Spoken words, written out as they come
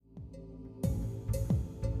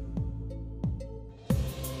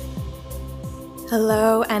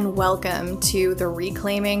Hello and welcome to the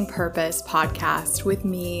Reclaiming Purpose podcast with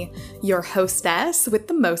me, your hostess with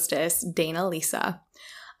the mostest, Dana Lisa.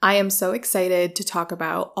 I am so excited to talk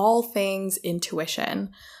about all things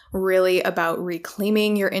intuition, really about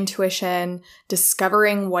reclaiming your intuition,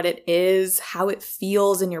 discovering what it is, how it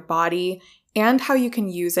feels in your body, and how you can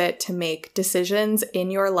use it to make decisions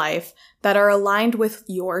in your life that are aligned with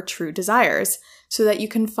your true desires so that you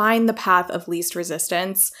can find the path of least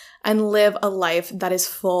resistance and live a life that is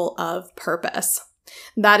full of purpose.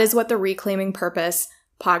 That is what the Reclaiming Purpose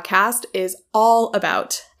podcast is all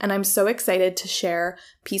about. And I'm so excited to share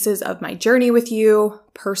pieces of my journey with you,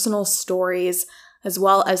 personal stories, as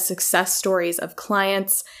well as success stories of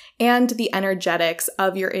clients and the energetics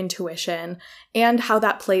of your intuition and how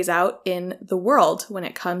that plays out in the world when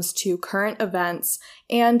it comes to current events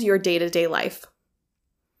and your day-to-day life.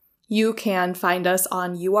 You can find us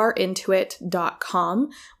on youareintuit.com,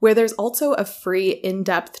 where there's also a free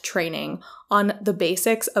in-depth training on the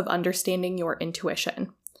basics of understanding your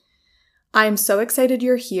intuition. I'm so excited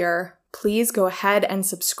you're here. Please go ahead and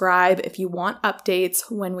subscribe if you want updates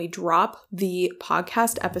when we drop the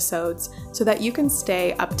podcast episodes so that you can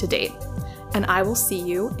stay up to date. And I will see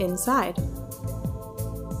you inside.